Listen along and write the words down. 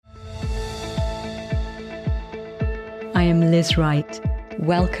I am Liz Wright.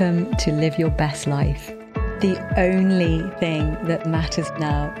 Welcome to Live Your Best Life. The only thing that matters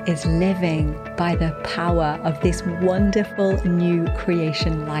now is living by the power of this wonderful new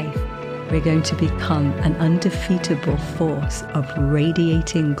creation life. We're going to become an undefeatable force of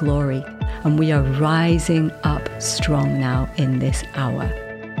radiating glory, and we are rising up strong now in this hour.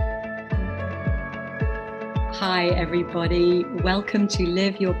 Hi, everybody. Welcome to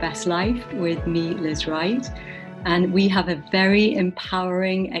Live Your Best Life with me, Liz Wright. And we have a very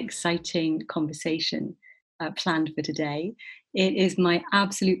empowering, exciting conversation planned for today. It is my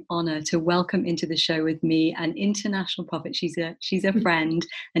absolute honor to welcome into the show with me an international prophet. She's a friend,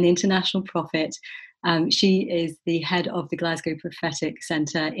 an international prophet. She is the head of the Glasgow Prophetic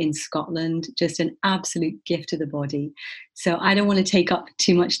Centre in Scotland, just an absolute gift to the body. So I don't want to take up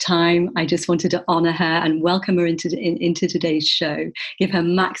too much time. I just wanted to honour her and welcome her into today's show, give her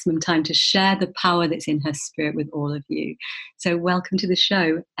maximum time to share the power that's in her spirit with all of you. So welcome to the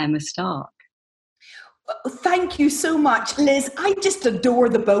show, Emma Stark. Thank you so much, Liz. I just adore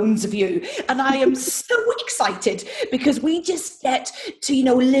the bones of you. And I am so excited because we just get to,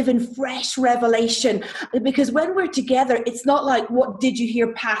 live in fresh revelation. Because when we're together, it's not like, what did you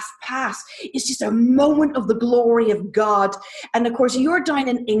hear pass? It's just a moment of the glory of God. And of course, you're down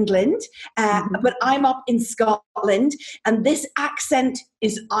in England, but I'm up in Scotland. And this accent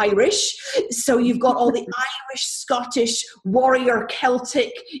is Irish. So you've got all the Irish, Scottish, warrior,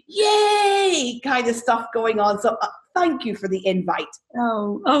 Celtic, yay, kind of stuff going on. So thank you for the invite.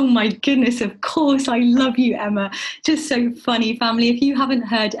 Oh my goodness, of course. I love you, Emma. Just so funny, family. If you haven't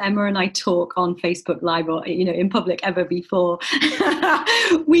heard Emma and I talk on Facebook Live or, in public ever before,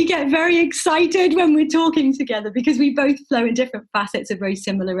 we get very excited when we're talking together because we both flow in different facets of very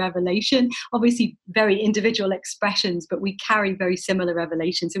similar revelation. Obviously, very individual expressions, but we carry very similar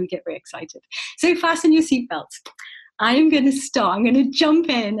revelation. So we get very excited. So fasten your seatbelts. I'm going to jump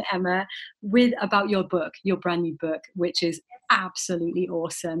in, Emma, about your book, your brand new book, which is absolutely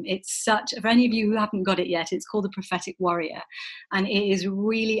awesome. It's for any of you who haven't got it yet, it's called The Prophetic Warrior. And it is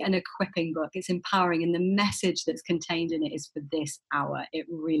really an equipping book. It's empowering. And the message that's contained in it is for this hour. It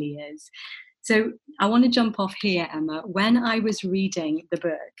really is. So I want to jump off here, Emma. When I was reading the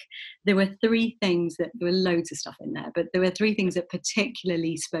book, there were loads of stuff in there, but there were three things that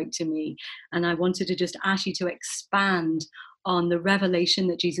particularly spoke to me. And I wanted to just ask you to expand on the revelation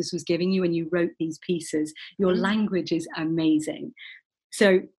that Jesus was giving you when you wrote these pieces. Your language is amazing.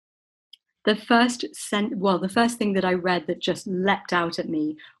 So the first thing that I read that just leapt out at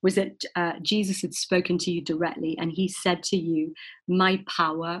me was that Jesus had spoken to you directly, and he said to you, "My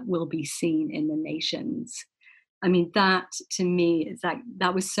power will be seen in the nations." I mean, that to me is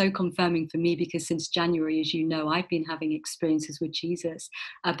that was so confirming for me, because since January, as you know, I've been having experiences with Jesus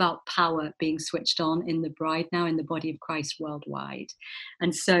about power being switched on in the bride now, in the body of Christ worldwide.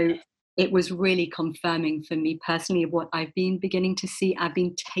 And so it was really confirming for me personally of what I've been beginning to see. I've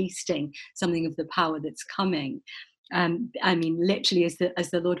been tasting something of the power that's coming. Literally, as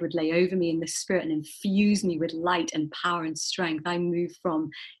the Lord would lay over me in the spirit and infuse me with light and power and strength, I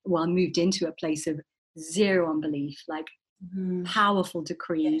moved into a place of zero unbelief, like powerful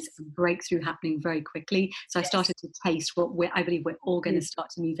decrees, and breakthrough happening very quickly. So I started to taste what I believe we're all going to start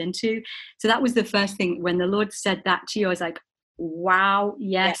to move into. So that was the first thing. When the Lord said that to you, I was like, wow,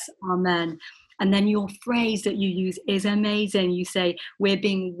 yes, amen. And then your phrase that you use is amazing. You say, we're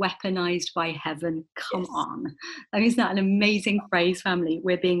being weaponized by heaven. Come on. I mean, isn't that an amazing phrase, family?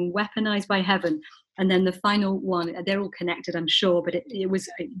 We're being weaponized by heaven. And then the final one, they're all connected, I'm sure, but it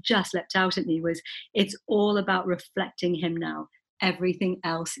just leapt out at me, was it's all about reflecting him now. Everything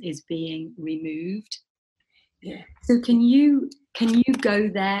else is being removed. Yeah. So can you go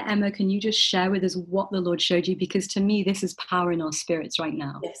there, Emma? Can you just share with us what the Lord showed you? Because to me, this is power in our spirits right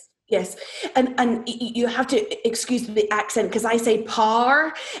now. Yes. And you have to excuse the accent because I say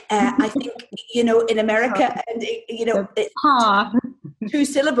par. I think, in America, and it's par. 2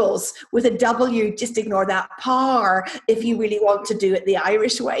 syllables with a W, just ignore that. Par, if you really want to do it the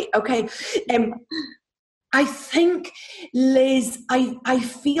Irish way. Okay. I think, Liz, I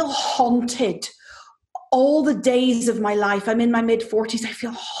feel haunted all the days of my life. I'm in my mid-40s. I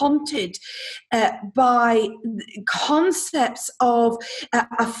feel haunted by concepts of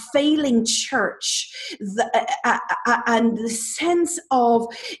a failing church, and the sense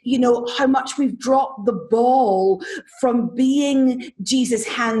of, how much we've dropped the ball from being Jesus'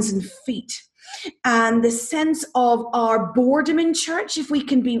 hands and feet. and the sense of our boredom in church, if we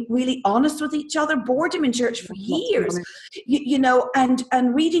can be really honest with each other, boredom in church for years, you know, and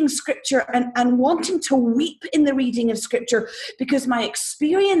reading scripture and wanting to weep in the reading of scripture, because my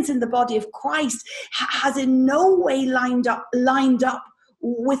experience in the body of Christ has in no way lined up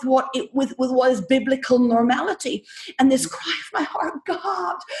with what is biblical normality. And this cry of my heart,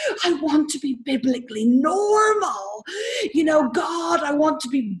 God, I want to be biblically normal. You know, God, I want to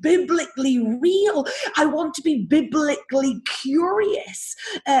be biblically real. I want to be biblically curious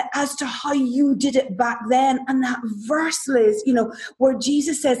as to how you did it back then. And that verse, Liz, you know, where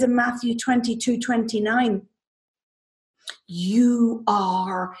Jesus says in Matthew 22:29, you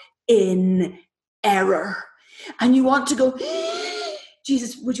are in error. And you want to go,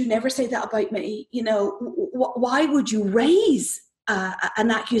 Jesus, would you never say that about me? You know, why would you raise an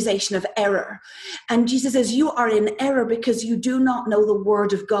accusation of error? And Jesus says, you are in error because you do not know the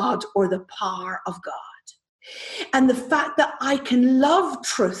word of God or the power of God. And the fact that I can love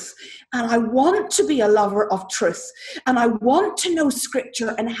truth, and I want to be a lover of truth, and I want to know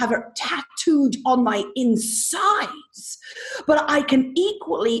scripture and have it tattooed on my insides, but I can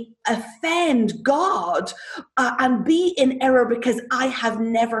equally offend God and be in error because I have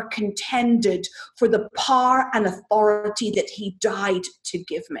never contended for the power and authority that he died to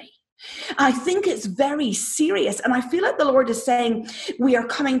give me. I think it's very serious. And I feel like the Lord is saying we are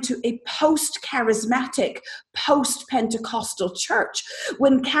coming to a post-charismatic, post-Pentecostal church.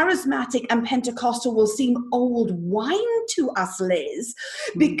 When charismatic and Pentecostal will seem old wine to us, Liz,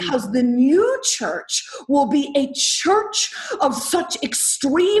 because the new church will be a church of such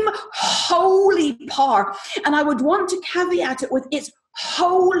extreme holy power. And I would want to caveat it with its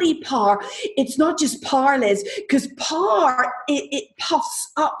holy power. It's not just power, Liz, because power, it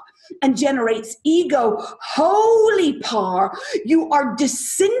puffs up and generates ego. Holy power, you are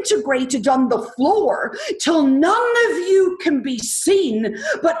disintegrated on the floor till none of you can be seen,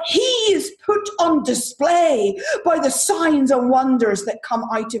 but he is put on display by the signs and wonders that come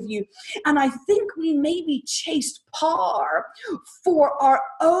out of you. And I think we maybe chased power for our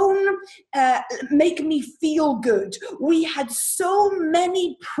own make me feel good. We had so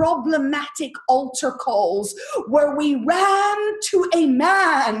many problematic altar calls where we ran to a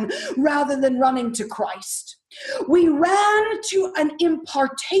man rather than running to Christ. We ran to an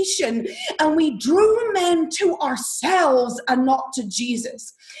impartation and we drew men to ourselves and not to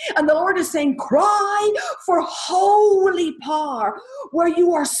Jesus. And the Lord is saying, cry for holy power, where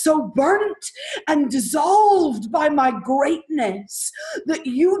you are so burnt and dissolved by my greatness that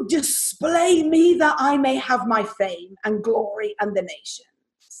you display me that I may have my fame and glory and the nation.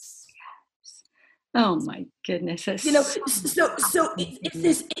 Oh my goodness! You know, so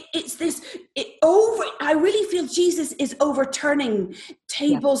it's this over. I really feel Jesus is overturning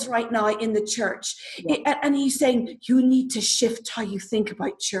tables right now in the church, and he's saying you need to shift how you think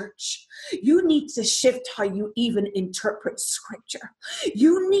about church. You need to shift how you even interpret scripture.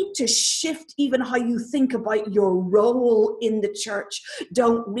 You need to shift even how you think about your role in the church.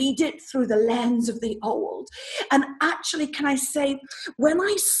 Don't read it through the lens of the old. And actually, can I say, when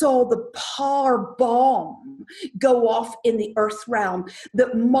I saw the power bomb go off in the earth realm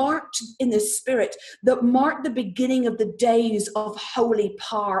that marked in the spirit, that marked the beginning of the days of holy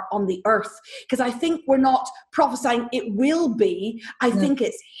power on the earth, because I think we're not prophesying it will be, I think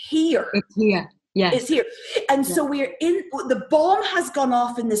it's here. It's here. Yes. It's here. And so we're in, the bomb has gone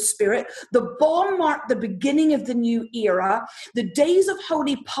off in the spirit. The bomb marked the beginning of the new era. The days of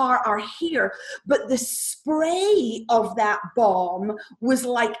holy power are here. But the spray of that bomb was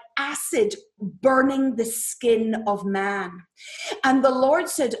like acid burning the skin of man. And the Lord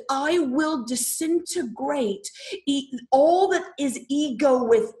said, I will disintegrate all that is ego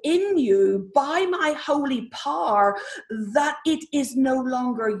within you by my holy power, that it is no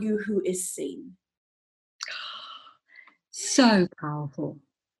longer you who is seen. So powerful.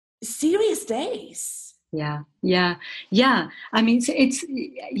 Serious days. Yeah. I mean, it's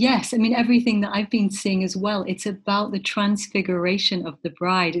yes. I mean, everything that I've been seeing as well, it's about the transfiguration of the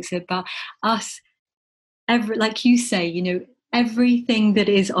bride. It's about us, like you say, you know, everything that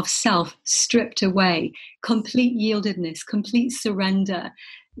is of self stripped away, complete yieldedness, complete surrender,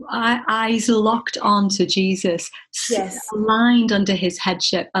 eyes locked on to Jesus, aligned under his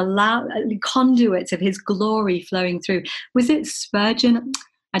headship, conduits of his glory flowing through. Was it Spurgeon?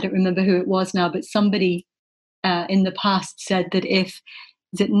 I don't remember who it was now, but somebody in the past said that if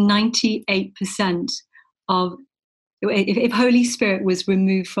 98% of, if Holy Spirit was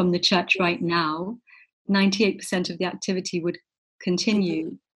removed from the church right now, 98% of the activity would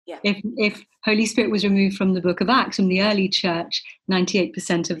continue. If Holy Spirit was removed from the book of Acts, from the early church,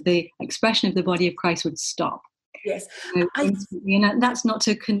 98% of the expression of the body of Christ would stop. Yes. And that's not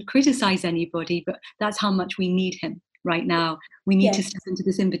to criticize anybody, but that's how much we need him right now. We need to step into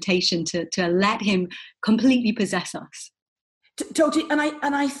this invitation to let him completely possess us. Totally. And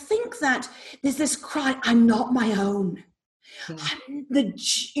I think that there's this cry, I'm not my own. Yeah.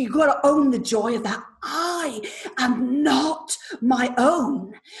 You got to own the joy of that. I am not my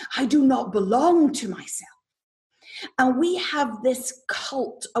own. I do not belong to myself. And we have this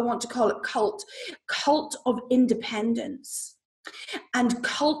cult, I want to call it cult of independence and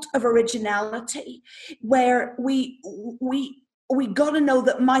cult of originality, where we got to know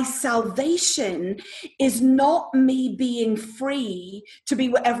that my salvation is not me being free to be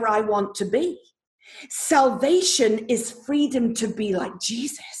whatever I want to be. Salvation is freedom to be like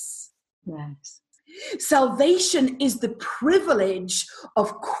Jesus. Yes. Salvation is the privilege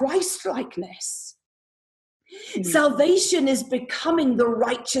of Christ-likeness. Mm. Salvation is becoming the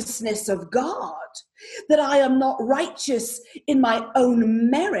righteousness of God, that I am not righteous in my own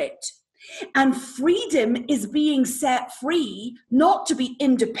merit. And freedom is being set free, not to be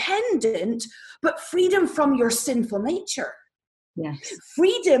independent, but freedom from your sinful nature. Yes.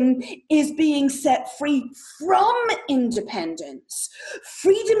 Freedom is being set free from independence.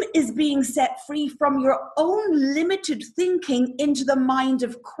 Freedom is being set free from your own limited thinking into the mind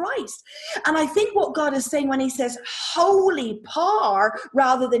of Christ. And I think what God is saying when he says holy power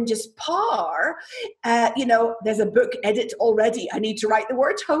rather than just power, there's a book edit already. I need to write the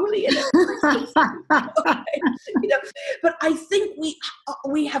word holy in it. But I think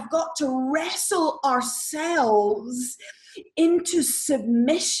we have got to wrestle ourselves into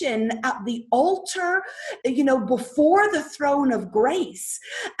submission at the altar, before the throne of grace,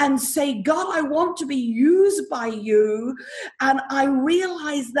 and say, God, I want to be used by you. And I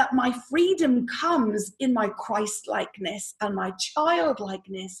realize that my freedom comes in my Christ-likeness and my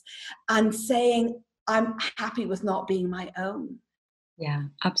childlikeness, and saying, I'm happy with not being my own. Yeah,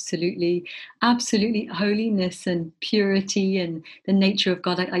 absolutely. Absolutely. Holiness and purity and the nature of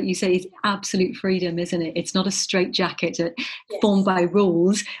God, like you say, is absolute freedom, isn't it? It's not a straitjacket formed by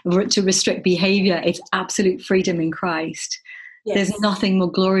rules to restrict behavior. It's absolute freedom in Christ. Yes. There's nothing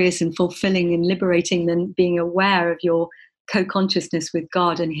more glorious and fulfilling and liberating than being aware of your co-consciousness with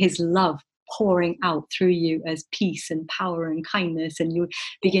God and his love pouring out through you as peace and power and kindness, and you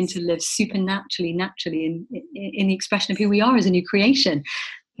begin to live supernaturally, naturally in the expression of who we are as a new creation.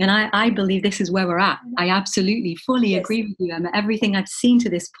 And I believe this is where we're at. I absolutely, fully agree with you, Emma. Everything I've seen to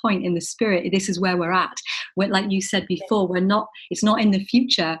this point in the spirit, this is where we're at. Like you said before, it's not in the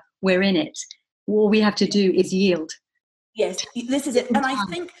future, we're in it. All we have to do is yield. Yes, this is it. And I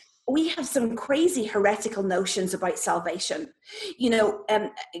think we have some crazy heretical notions about salvation,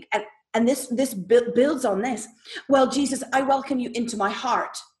 and this builds on this. Well, Jesus, I welcome you into my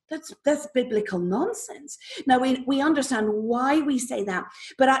heart. That's biblical nonsense. Now, we understand why we say that,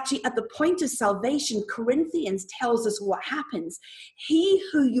 but actually at the point of salvation, Corinthians tells us what happens. He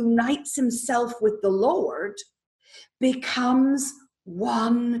who unites himself with the Lord becomes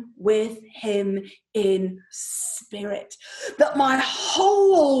one with him in spirit. That my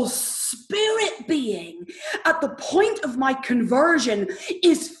whole spirit being at the point of my conversion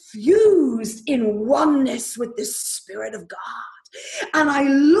is fused in oneness with the Spirit of God. And I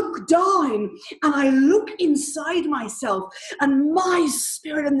look down and I look inside myself, and my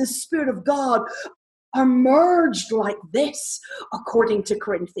spirit and the Spirit of God are merged like this, according to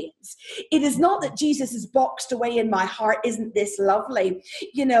Corinthians. It is not that Jesus is boxed away in my heart. Isn't this lovely?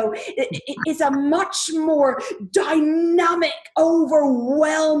 It's a much more dynamic,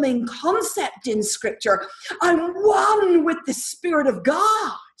 overwhelming concept in Scripture. I'm one with the Spirit of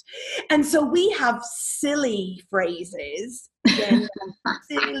God. And so we have silly phrases,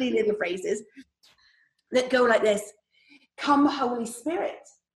 silly little phrases that go like this: come, Holy Spirit.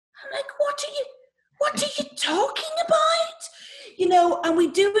 I'm like, what are you talking about? And we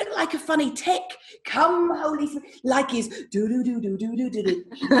do it like a funny tick. Come, Holy Spirit, like he's do.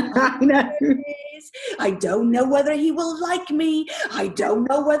 I don't know whether he will like me. I don't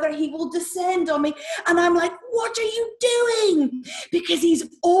know whether he will descend on me. And I'm like, what are you doing? Because he's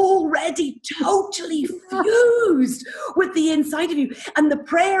already totally fused with the inside of you. And the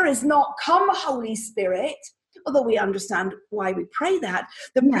prayer is not, come, Holy Spirit, although we understand why we pray that.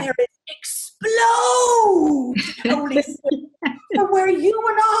 The prayer is, explode, Holy Spirit, from where you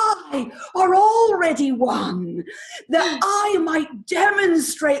and I are already one, that I might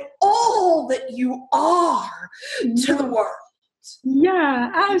demonstrate all that you are to the world.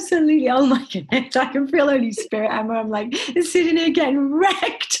 Yeah, absolutely. Oh my goodness. I can feel Holy Spirit, Emma. I'm like sitting here getting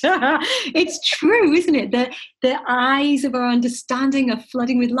wrecked. It's true, isn't it? The eyes of our understanding are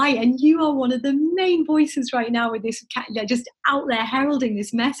flooding with light. And you are one of the main voices right now with this, just out there heralding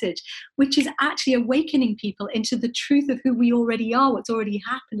this message, which is actually awakening people into the truth of who we already are, what's already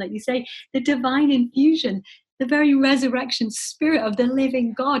happened. Like you say, the divine infusion. The very resurrection spirit of the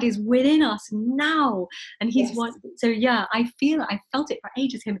living God is within us now. And he's one. So yeah, I felt it for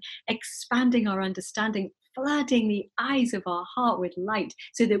ages, him expanding our understanding, flooding the eyes of our heart with light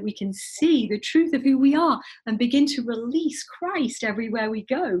so that we can see the truth of who we are and begin to release Christ everywhere we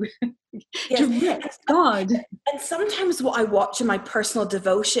go. Yes. God. And sometimes what I watch in my personal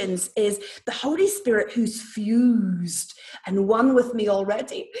devotions is the Holy Spirit who's fused and one with me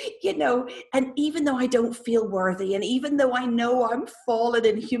already, and even though I don't feel worthy, and even though I know I'm fallen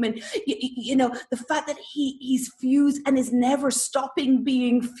and human, the fact that he's fused and is never stopping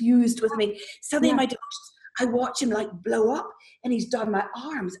being fused with me. Suddenly in my devotions, I watch him like blow up, and he's done my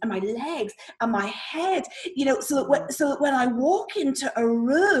arms and my legs and my head, so that when I walk into a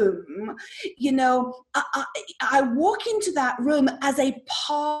room, I walk into that room as a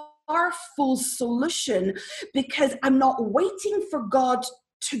powerful solution, because I'm not waiting for God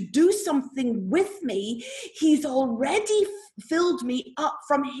to do something with me. He's already filled me up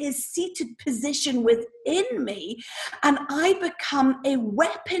from his seated position within me, and I become a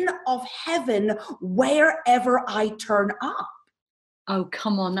weapon of heaven wherever I turn up. Oh,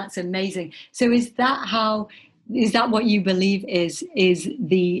 come on, that's amazing. So is that what you believe is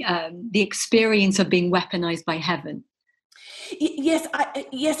the experience of being weaponized by heaven? Yes,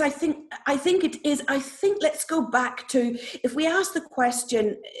 I think it is. I think let's go back to, if we ask the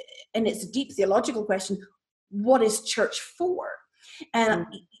question, and it's a deep theological question, what is church for? And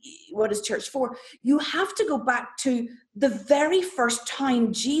what is church for? You have to go back to the very first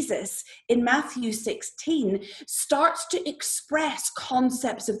time Jesus in Matthew 16 starts to express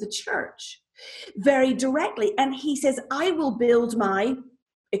concepts of the church very directly. And he says, I will build my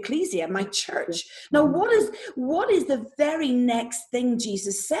ecclesia, my church. Now, what is the very next thing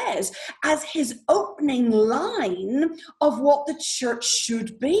Jesus says as his opening line of what the church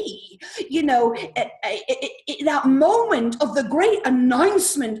should be? That moment of the great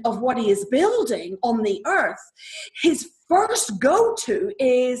announcement of what he is building on the earth, his first go-to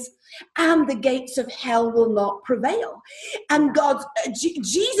is, and the gates of hell will not prevail. And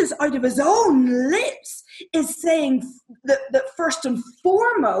Jesus, out of his own lips, is saying that first and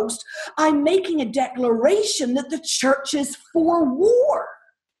foremost, I'm making a declaration that the church is for war.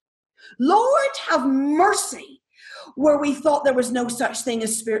 Lord, have mercy where we thought there was no such thing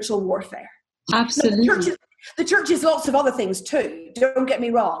as spiritual warfare. Absolutely. The church is lots of other things too. Don't get me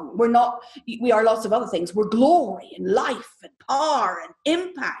wrong. We are lots of other things. We're glory and life and power and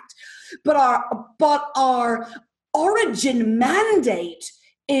impact. But our origin mandate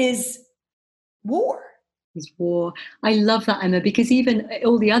is war. Is war. I love that, Emma, because even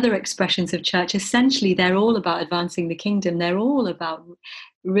all the other expressions of church, essentially, they're all about advancing the kingdom. They're all about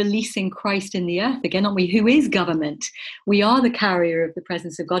releasing Christ in the earth again, aren't we? Who is government? We are the carrier of the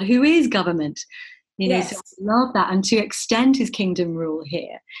presence of God. Who is government? Yes. So I love that, and to extend his kingdom rule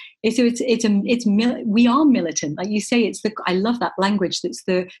here. So we are militant, like you say. I love that language. That's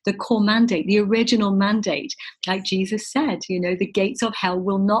the core mandate, the original mandate. Like Jesus said, the gates of hell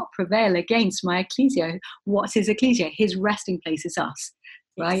will not prevail against my ecclesia. What's his ecclesia? His resting place is us,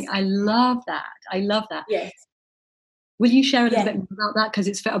 right? Yes. I love that. Yes. Will you share a little bit more about that? Because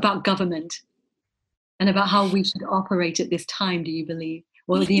it's about government and about how we should operate at this time. Do you believe,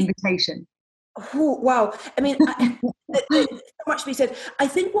 or the invitation? Oh, wow. I mean, so much to be said. I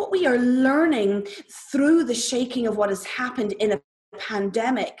think what we are learning through the shaking of what has happened in a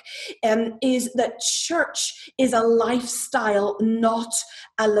pandemic is that church is a lifestyle, not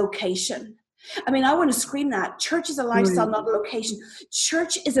a location. I mean, I want to scream that. Church is a lifestyle, not a location.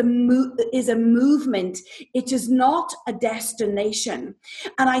 Church is a movement. It is not a destination.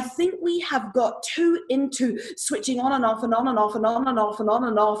 And I think we have got too into switching on and off and on and off and on and off and on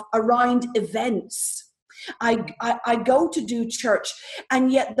and off around events. I go to do church,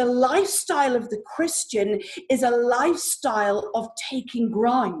 and yet the lifestyle of the Christian is a lifestyle of taking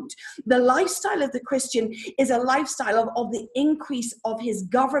ground. The lifestyle of the Christian is a lifestyle of the increase of his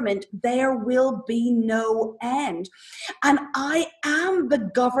government. There will be no end. And I am the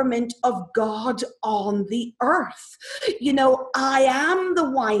government of God on the earth. I am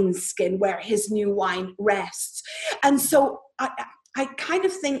the wineskin where his new wine rests. And so I kind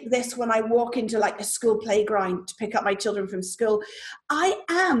of think this when I walk into like a school playground to pick up my children from school. I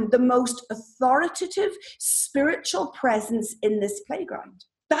am the most authoritative spiritual presence in this playground.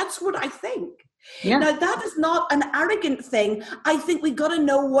 That's what I think. Yeah. Now, that is not an arrogant thing. I think we got to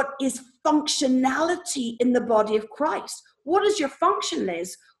know what is functionality in the body of Christ. What is your function,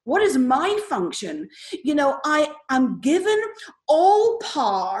 Liz? What is my function? You know, I am given all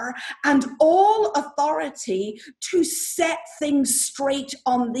power and all authority to set things straight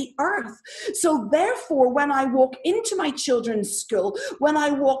on the earth. So therefore, when I walk into my children's school, when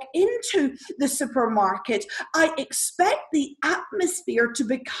I walk into the supermarket, I expect the atmosphere to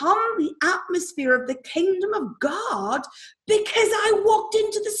become the atmosphere of the kingdom of God because I walked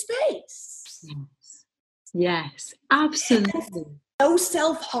into the space. Yes, absolutely. No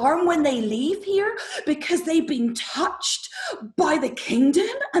self-harm when they leave here because they've been touched by the kingdom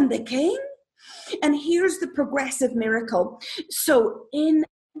and the king. And here's the progressive miracle. So in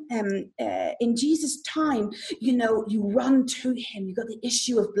Jesus' time, you know, you run to him. You got the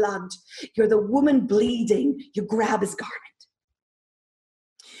issue of blood. You're the woman bleeding. You grab his garment.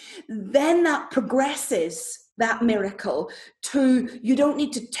 Then that progresses, that miracle, to you don't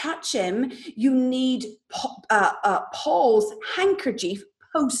need to touch him. You need Paul's handkerchief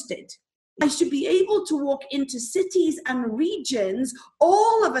posted. I should be able to walk into cities and regions.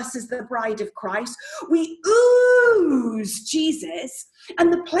 All of us as the bride of Christ, we ooze Jesus,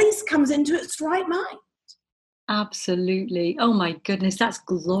 and the place comes into its right mind. Absolutely. Oh my goodness, that's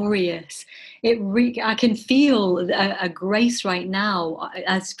glorious. I can feel a grace right now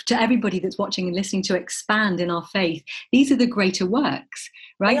as to everybody that's watching and listening to expand in our faith. These are the greater works,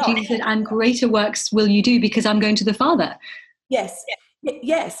 right? Jesus said, and greater works will you do because I'm going to the Father. Yes.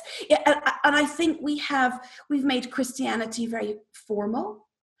 Yes. Yeah. And I think we've made Christianity very formal.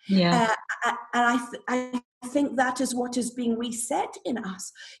 Yeah. And I think that is what is being reset in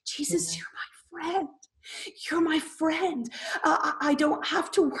us. Jesus, you're my friend. You're my friend. I don't have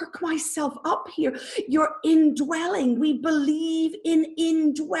to work myself up here. You're indwelling. We believe in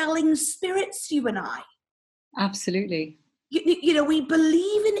indwelling spirits, you and I. Absolutely. You know, we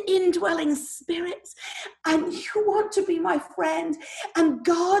believe in indwelling spirits, and you want to be my friend. And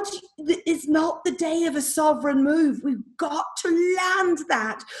God is not the day of a sovereign move. We've got to land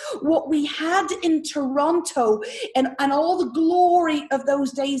that. What we had in Toronto and all the glory of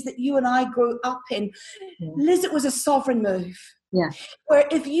those days that you and I grew up in, Liz, it was a sovereign move. Yeah. Where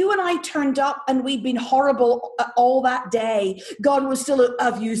if you and I turned up and we'd been horrible all that day, God would still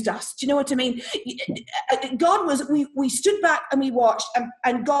have used us. Do you know what I mean? God was, we stood back and we watched,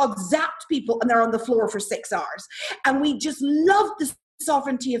 and God zapped people and they're on the floor for 6 hours. And we just loved the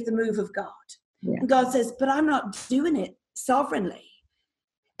sovereignty of the move of God. Yeah. And God says, but I'm not doing it sovereignly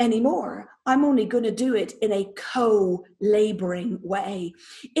anymore. I'm only going to do it in a co-laboring way.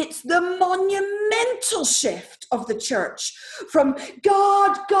 It's the monumental shift of the church from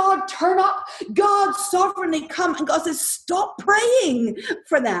God, turn up, God sovereignly come. And God says, stop praying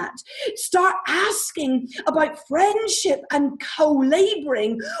for that. Start asking about friendship and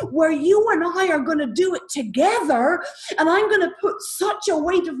co-laboring where you and I are going to do it together. And I'm going to put such a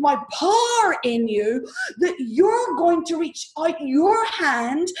weight of my power in you that you're going to reach out your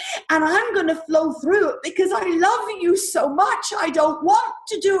hand and I'm going to flow through it because I love you so much. I don't want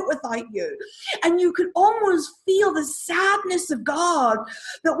to do it without you. And you can almost feel the sadness of God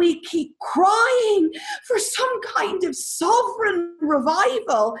that we keep crying for some kind of sovereign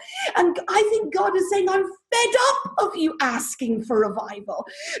revival. And I think God is saying, I'm fed up of you asking for revival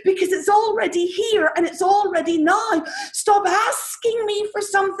because it's already here and it's already now. Stop asking me for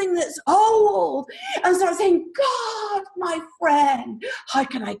something that's old and start saying, God, my friend, how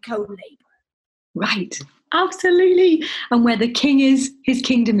can I co-labor? Right. Absolutely. And where the king is, his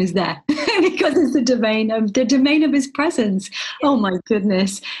kingdom is there because it's the domain of his presence. Oh my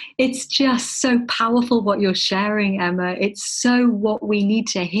goodness. It's just so powerful what you're sharing, Emma. It's so what we need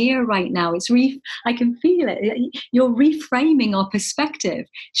to hear right now. I can feel it. You're reframing our perspective,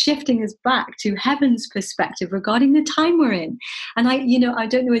 shifting us back to heaven's perspective regarding the time we're in. And I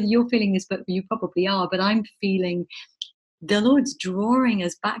don't know whether you're feeling this, but you probably are, but I'm feeling the Lord's drawing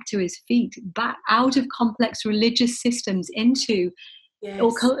us back to his feet, back out of complex religious systems into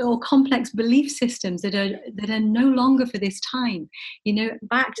or complex belief systems that are no longer for this time,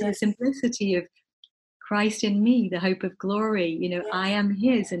 back to the simplicity of Christ in me, the hope of glory. I am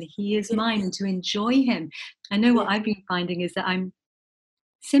his and he is mine, and to enjoy him. I know what I've been finding is that I'm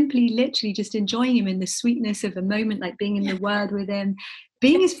simply literally just enjoying him in the sweetness of a moment, like being in the word with him,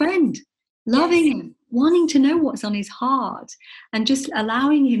 being his friend, loving him, wanting to know what's on his heart, and just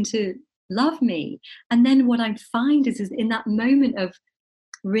allowing him to love me. And then what I find is in that moment of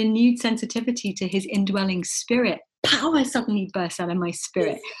renewed sensitivity to his indwelling spirit, power suddenly bursts out of my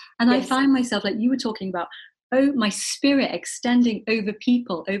spirit. Yes. And I Yes. find myself, like you were talking about, oh, my spirit extending over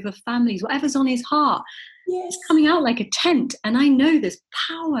people, over families, whatever's on his heart. Yes. It's coming out like a tent. And I know there's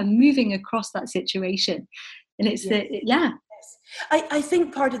power moving across that situation. And it's Yes. yeah. I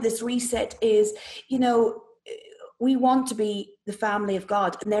think part of this reset is, we want to be the family of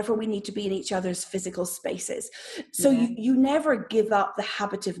God, and therefore we need to be in each other's physical spaces. So you never give up the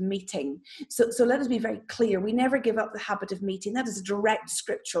habit of meeting. So let us be very clear. We never give up the habit of meeting. That is a direct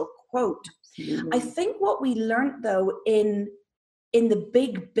scriptural quote. Absolutely. I think what we learned, though, in the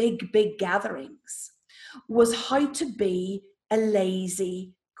big gatherings was how to be a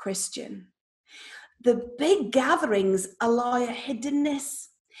lazy Christian. The big gatherings allow a hiddenness.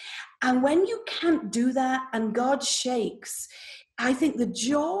 And when you can't do that and God shakes, I think the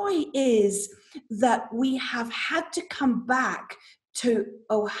joy is that we have had to come back to,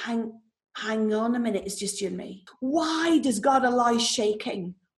 oh, hang on a minute, it's just you and me. Why does God allow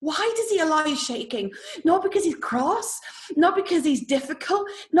shaking? Why does he allow shaking? Not because he's cross, not because he's difficult,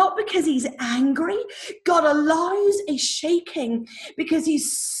 not because he's angry. God allows a shaking because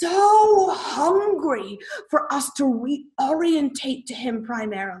he's so hungry for us to reorientate to him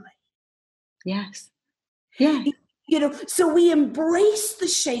primarily. Yes. Yeah. So we embrace the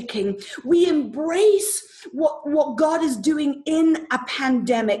shaking. We embrace what God is doing in a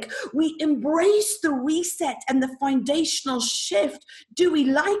pandemic. We embrace the reset and the foundational shift. Do we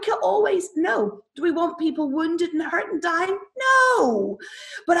like it always? No. Do we want people wounded and hurt and dying? No.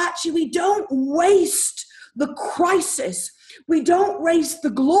 But actually, we don't waste the crisis. We don't waste the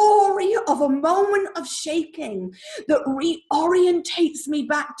glory of a moment of shaking that reorientates me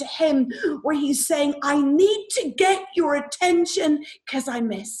back to him, where he's saying, I need to get your attention because I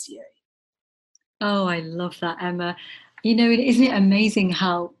miss you. Oh, I love that, Emma. Isn't it amazing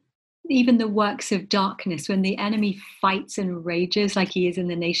how even the works of darkness, when the enemy fights and rages like he is in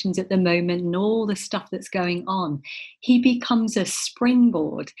the nations at the moment and all the stuff that's going on, he becomes a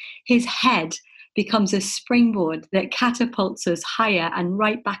springboard. His head becomes a springboard that catapults us higher and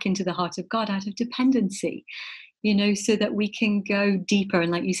right back into the heart of God out of dependency, so that we can go deeper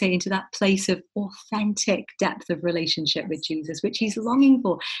and, like you say, into that place of authentic depth of relationship with Jesus, which he's longing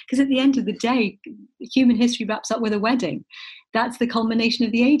for. Because at the end of the day, human history wraps up with a wedding. That's the culmination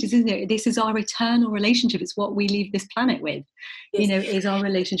of the ages, isn't it? This is our eternal relationship. It's what we leave this planet with, is our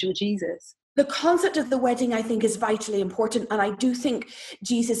relationship with Jesus. The concept of the wedding, I think, is vitally important. And I do think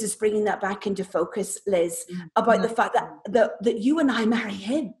Jesus is bringing that back into focus, Liz, about the fact that you and I marry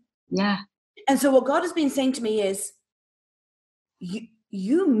him. Yeah. And so what God has been saying to me is,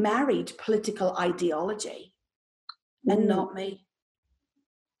 you married political ideology and not me.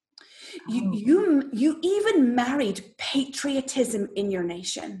 You even married patriotism in your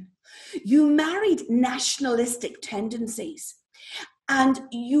nation. You married nationalistic tendencies. And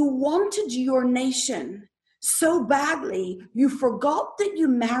you wanted your nation so badly, you forgot that you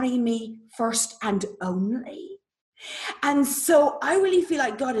marry me first and only. And so I really feel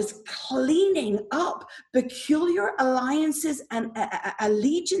like God is cleaning up peculiar alliances and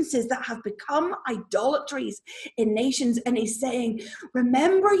allegiances that have become idolatries in nations. And he's saying,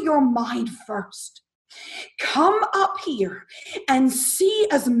 remember your mind first. Come up here and see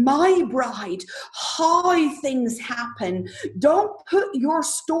as my bride how things happen. Don't put your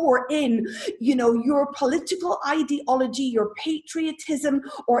store in, your political ideology, your patriotism,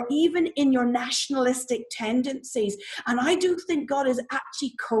 or even in your nationalistic tendencies. And I do think God is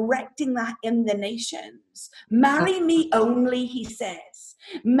actually correcting that in the nations. Marry me only, he says.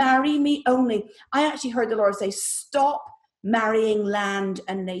 Marry me only. I actually heard the Lord say, stop marrying land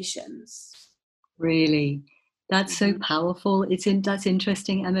and nations. Really, that's so powerful. That's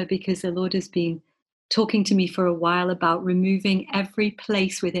interesting, Emma, because the Lord has been talking to me for a while about removing every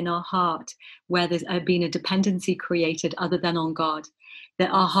place within our heart where there's been a dependency created other than on God, that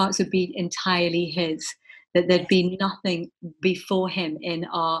our hearts would be entirely his, that there'd be nothing before him in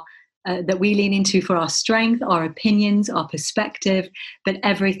our that we lean into for our strength, our opinions, our perspective, but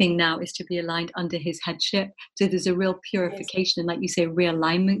everything now is to be aligned under his headship. So there's a real purification and, like you say,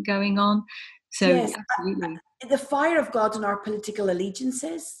 realignment going on. So yes, absolutely. The fire of God in our political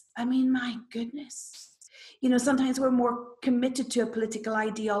allegiances. I mean, my goodness. Sometimes we're more committed to a political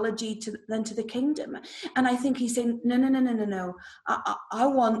ideology than to the kingdom. And I think he's saying, no. I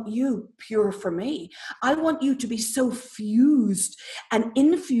want you pure for me. I want you to be so fused and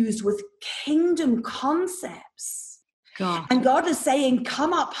infused with kingdom concepts. God. And God is saying,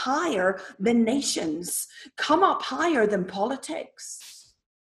 come up higher than nations. Come up higher than politics.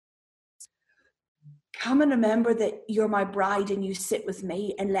 come and remember that you're my bride and you sit with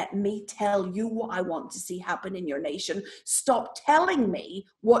me, and let me tell you what I want to see happen in your nation. Stop telling me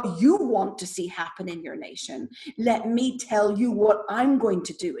what you want to see happen in your nation. Let me tell you what I'm going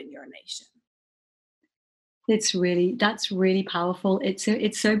to do in your nation. That's really powerful. It's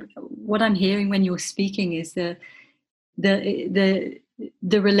so what I'm hearing when you're speaking is the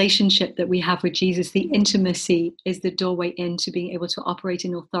relationship that we have with Jesus. The intimacy is the doorway into being able to operate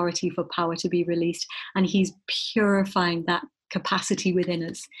in authority for power to be released, and he's purifying that capacity within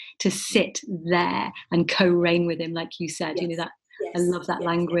us to sit there and co-reign with him, like you said. Yes. You know, that Yes. I love that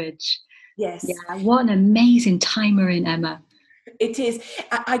language. Yes. Yeah, what an amazing time we're in, Emma. It is.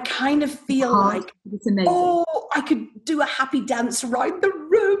 I kind of feel like, it's amazing. oh, I could do a happy dance around the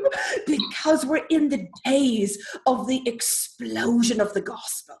room, because we're in the days of the explosion of the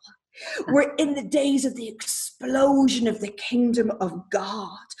gospel. We're in the days of the explosion of the kingdom of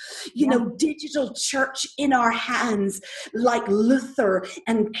God. You know, digital church in our hands, like Luther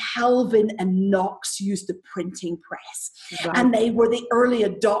and Calvin and Knox used the printing press. Right. And they were the early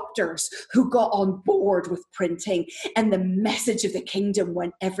adopters who got on board with printing, and the message of the kingdom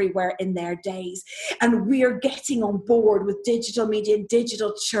went everywhere in their days. And we're getting on board with digital media and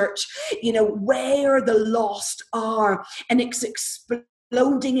digital church, you know, where the lost are, and it's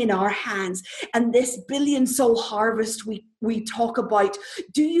exploding in our hands. And this billion soul harvest we talk about,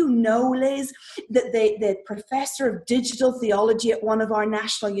 do you know, Liz, that the professor of digital theology at one of our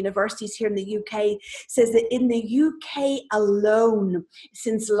national universities here in the UK says that in the UK alone,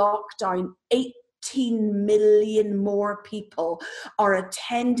 since lockdown, 18 million more people are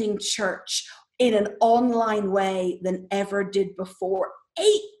attending church in an online way than ever did before. 18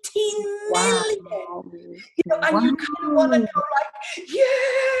 million. Wow. You know, and you kind of want to go like,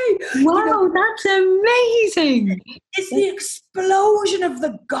 yay! Wow, you know, that's amazing. It's the explosion of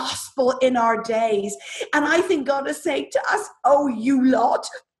the gospel in our days. And I think God is saying to us, oh, you lot,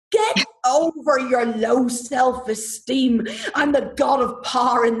 get over your low self-esteem. I'm the God of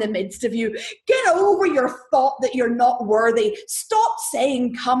power in the midst of you. Get over your thought that you're not worthy. Stop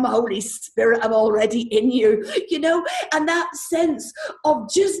saying, come Holy Spirit, I'm already in you. You know, and that sense of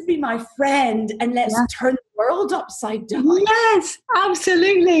just be my friend and let's turn the world upside down. Yes,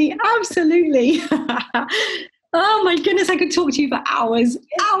 absolutely. Absolutely. Oh my goodness, I could talk to you for hours.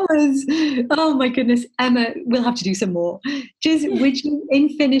 Oh my goodness, Emma, we'll have to do some more. Would you, in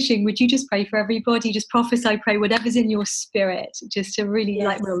finishing, would you just pray for everybody? Just prophesy, pray, whatever's in your spirit, just to really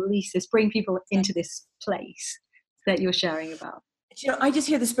like release this, bring people into this place that you're sharing about. You know, I just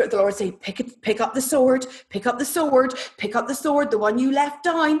hear the Spirit of the Lord say, pick up the sword, pick up the sword, pick up the sword, the one you left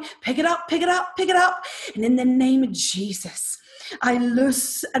down, pick it up, pick it up, pick it up. And in the name of Jesus, I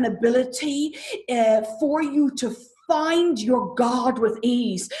loose an ability for you to find your God with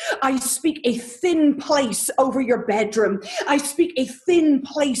ease. I speak a thin place over your bedroom. I speak a thin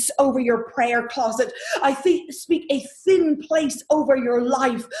place over your prayer closet. I speak a thin place over your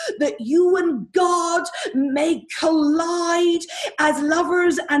life, that you and God may collide as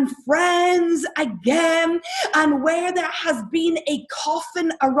lovers and friends again. And where there has been a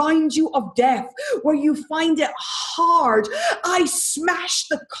coffin around you of death, where you find it hard, I smash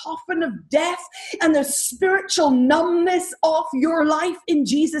the coffin of death and the spiritual numbness off your life in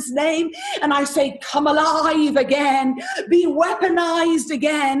Jesus' name. And I say, come alive again. Be weaponized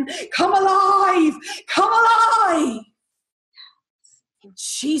again. Come alive. Come alive. In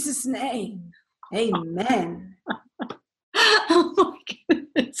Jesus' name. Amen. Oh my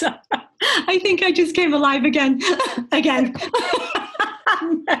goodness. I think I just came alive again.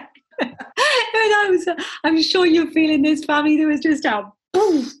 I'm sure you're feeling this, family. There was just a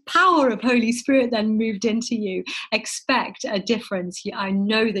boom, power of Holy Spirit then moved into you. Expect a difference. I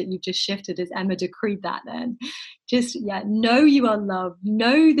know that you've just shifted as Emma decreed that then. Just, know you are loved.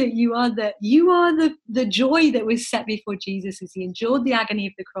 Know that you are the joy that was set before Jesus as he endured the agony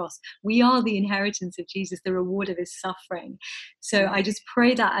of the cross. We are the inheritance of Jesus, the reward of his suffering. So I just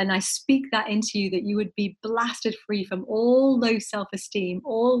pray that, and I speak that into you, that you would be blasted free from all low self-esteem,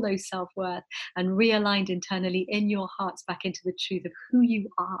 all low self-worth, and realigned internally in your hearts back into the truth of who you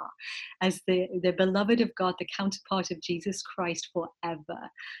are as the beloved of God, the counterpart of Jesus Christ forever.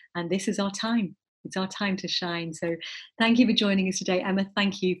 And this is our time. It's our time to shine. So thank you for joining us today. Emma,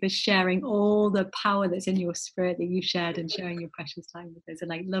 thank you for sharing all the power that's in your spirit that you shared and sharing your precious time with us.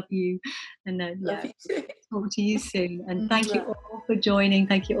 And I love you. And talk to you soon. And thank you all for joining.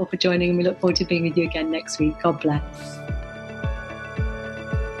 Thank you all for joining. And we look forward to being with you again next week. God bless.